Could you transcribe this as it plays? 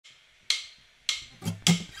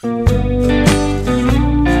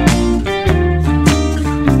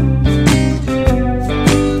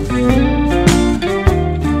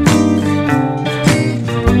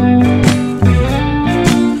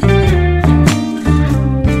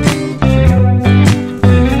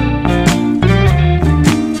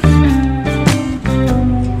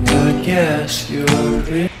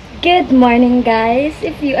Good morning, guys.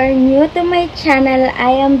 If you are new to my channel,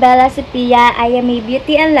 I am Bella Sophia. I am a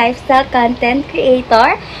beauty and lifestyle content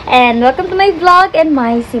creator, and welcome to my vlog and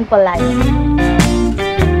my simple life.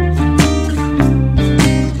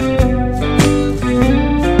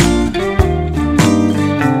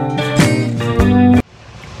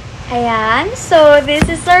 Ayan, so this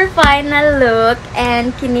is our final look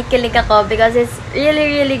and kinikilig ako because it's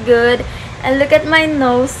really good. And look at my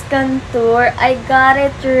nose contour. I got it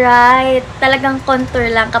right. Talagang contour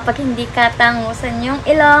lang kapag hindi katangusan yung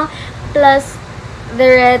ilong. Plus, the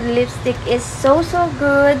red lipstick is so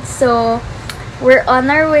good. So, we're on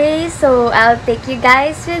our way. So, I'll take you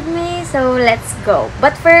guys with me. So, let's go.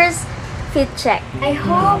 But first, fit check. I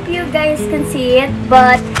hope you guys can see it.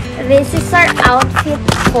 But, this is our outfit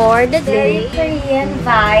for the day. Very Korean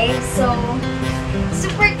vibe. So,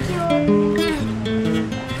 super cute.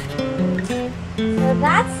 So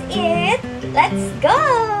that's it. Let's go.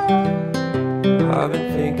 I've been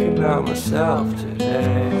thinking about myself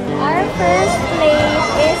today. Our first plate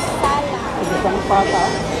is salad.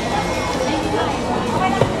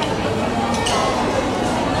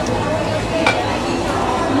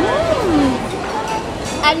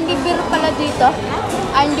 Andy beer pala dito.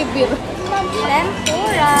 Andy beer.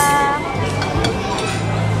 Tempura.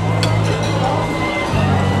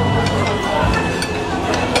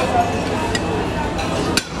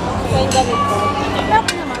 Try the rito. Duck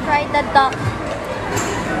naman. Try the duck.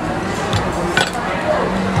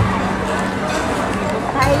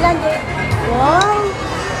 Thailand eh. Wow.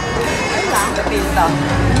 Wala. Kapinta.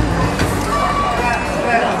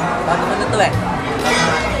 Bago mo na ito eh.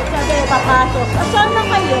 Sabi, papasok. Saan na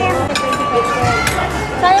kayo?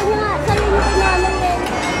 Sayang nga. Sayang yung pinanong eh.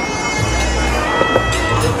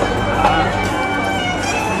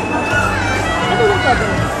 Ano yung sabi?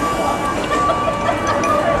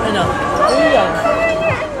 Ano? Iyan.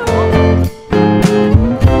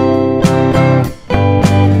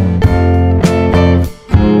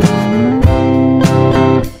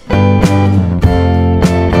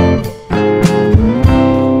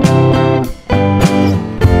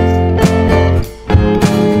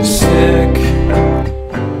 Sick,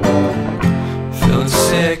 feeling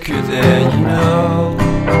sicker than you know.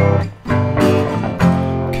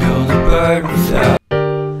 Killed a bird without.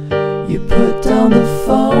 You put down the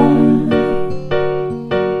phone.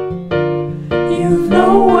 You've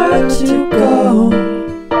nowhere to go.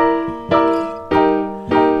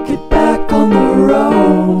 Get back on the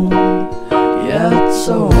road. Yeah, it's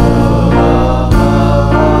so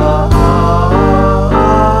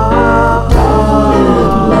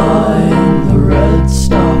dotted line, the red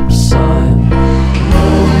stop sign. No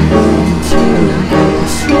room to go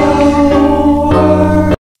slower.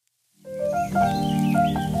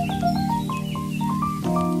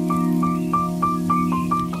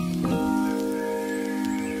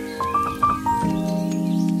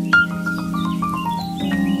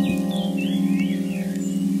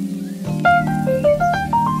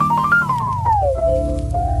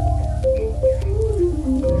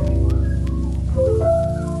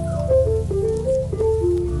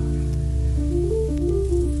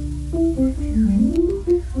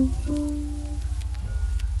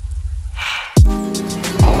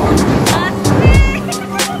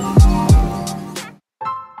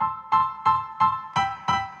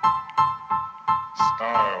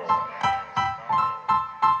 Style.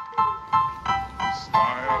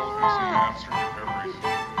 Style is the answer to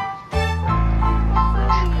everything.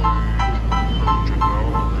 Fresh wave, to know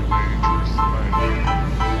a dangerous thing.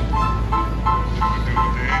 To do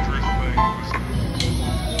dangerous things.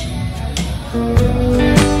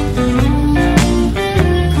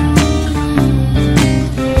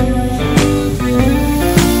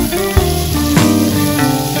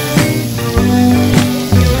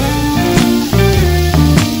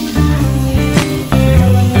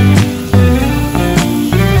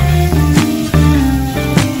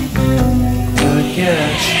 I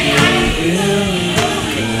guess you're really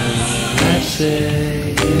good. I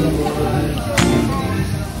say you would.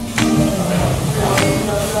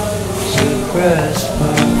 Suppress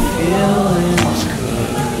my feelings,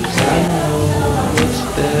 'cause I know what's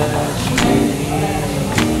best for you.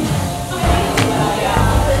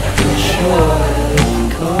 I'm sure if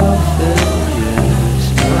coffin use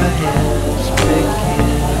my hands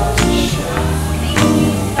begin to shake.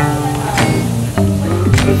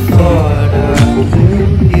 I thought I knew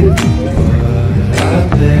you, but I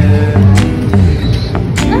barely knew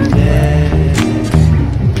you then.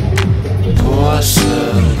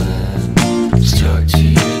 Porcelain stuck to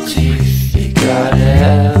your teeth, you got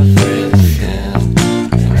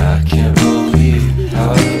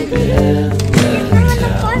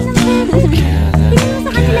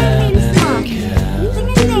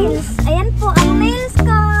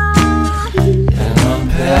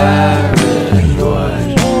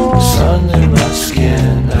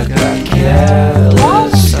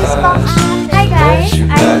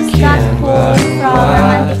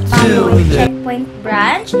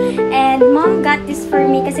mom got this for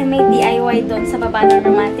me kasi may DIY doon sa baba ng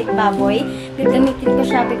Romantic Baboy. Gagamitin ko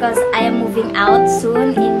siya because I am moving out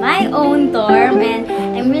soon in my own dorm and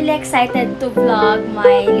I'm really excited to vlog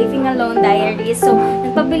my living alone diary. So,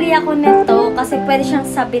 nagpabili ako nito kasi pwede siyang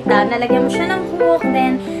sabitan. Nalagyan mo siya ng hook,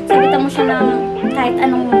 then sabitan mo siya ng kahit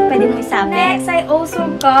anong pwede mo isabit. Next, I also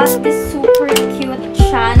got this super cute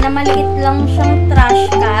siya na maliit lang siyang trash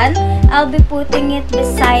can. I'll be putting it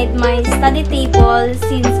beside my study table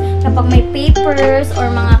since kapag may papers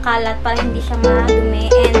or mga kalat para hindi siya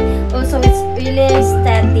madumi. And also, it's really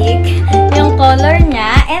aesthetic yung color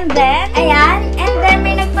niya. And then, ayan. And then,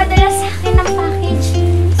 may nagpadala sa akin ng package.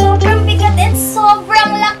 Sobrang bigat and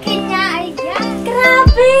sobrang laki niya. Ayan.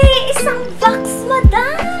 Grabe! Isang box,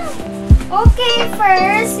 madam! Okay,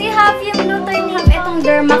 first, we have yung Lutein Hub. Itong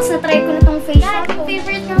Dermax. Na-try ko na itong facial.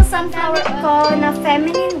 Favorite yung sunflower ko na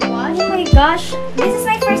feminine wash. Oh my gosh. This is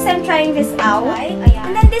my first time trying this out. Ayan.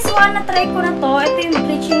 And then this one, na-try ko na to. Ito yung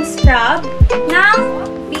bleaching scrub ng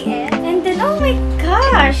BS. And then, oh my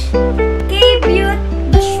gosh. K-Beauty,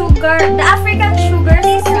 the sugar, the African sugar.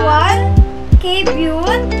 This one,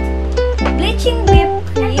 K-Beauty, bleaching whipped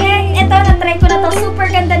cream. Ito, na-try ko na to. Super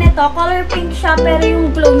ganda nito. Color pink siya, pero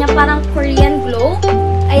yung glow niya parang Korean glow.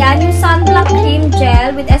 Ayan, yung sunblock cream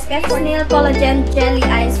gel with SPF Nail Collagen Jelly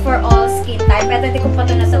Eyes for all skin type. Ito, hindi ko pa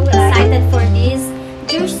ito na so excited for this.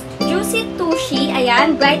 Juicy Tushy.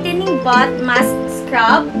 Ayan, brightening butt mask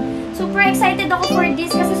scrub. Super excited ako for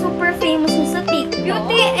this kasi super famous mo sa TikTok.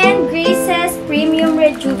 Beauty and Grace's Premium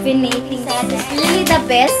Rejuvenating Set. It's really the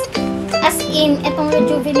best. As in, itong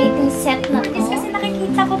rejuvenating set na to. Kasi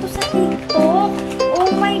nakikita ko to sa TikTok.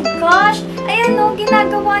 Oh my gosh! Ayan o,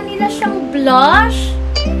 ginagawa nila siyang blush.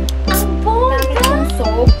 Ang bongga!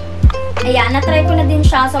 Soap. Ayan, na-try ko na din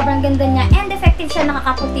siya. Sobrang ganda niya. And effective siya,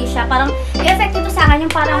 nakakaputi siya. Parang, effective to sa akin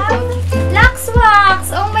yung parang Lux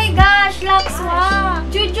Wax! Oh my gosh! Lux Wax!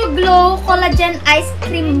 Juju Glow Collagen Ice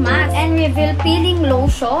Cream Mask and Reveal Peeling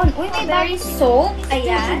Lotion. Uy, may berry soap.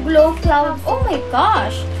 Ayan. Juju Glow Cloud. Oh my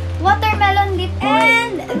gosh! Watermelon lip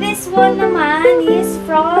oil. And this one naman is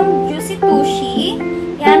from Juicy Tushy.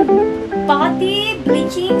 Yan, body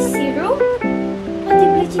bleaching serum. Body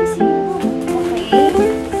bleaching serum. Okay.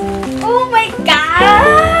 Oh my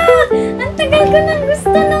God! Ang tagal ko nang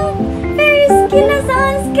gusto ng Very Skin na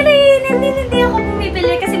sunscreen. Hindi ako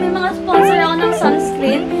bumibili kasi may mga sponsor ako ng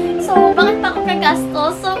sunscreen. So, bakit pa ako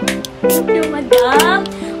kagastos? So, thank you, madam.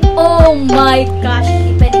 Oh my gosh!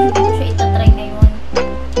 Pwede hindi ko siya itatry ngayon.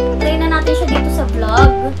 Try na natin siya dito sa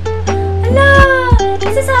vlog. Ala!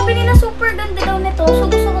 Kasi sabi nila super ganda daw nito. So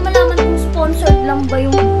gusto ko malaman kung sponsored lang ba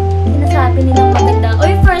yung sinasabi nilang maganda.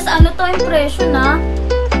 Oy, first, ano to impression ha?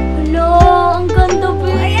 Ala! Ang ganda po.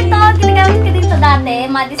 Ay, ito. Ginagamit ko din ito dati.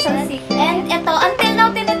 Madison City. And ito, until now,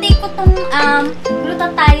 tinatake ko tong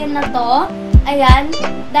glutathione na to. Ayan.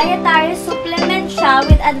 Dietary supplement siya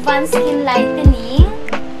with advanced skin lightening.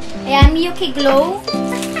 Ayan, Yuki Glow.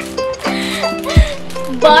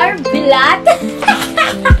 Bar Blood.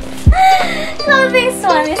 So this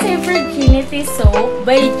one is a Virginity Soap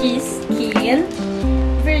by G-Skin.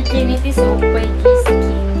 Virginity Soap by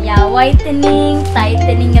G-Skin. Yeah, whitening,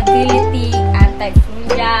 tightening ability,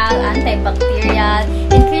 antifungal, antibacterial,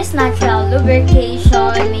 increase natural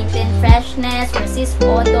lubrication, maintain freshness, resist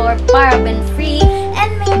odor, paraben-free,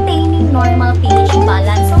 and maintaining normal pH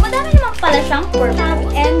balance. So madami naman pala siyang purpose.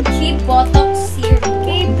 And G Botox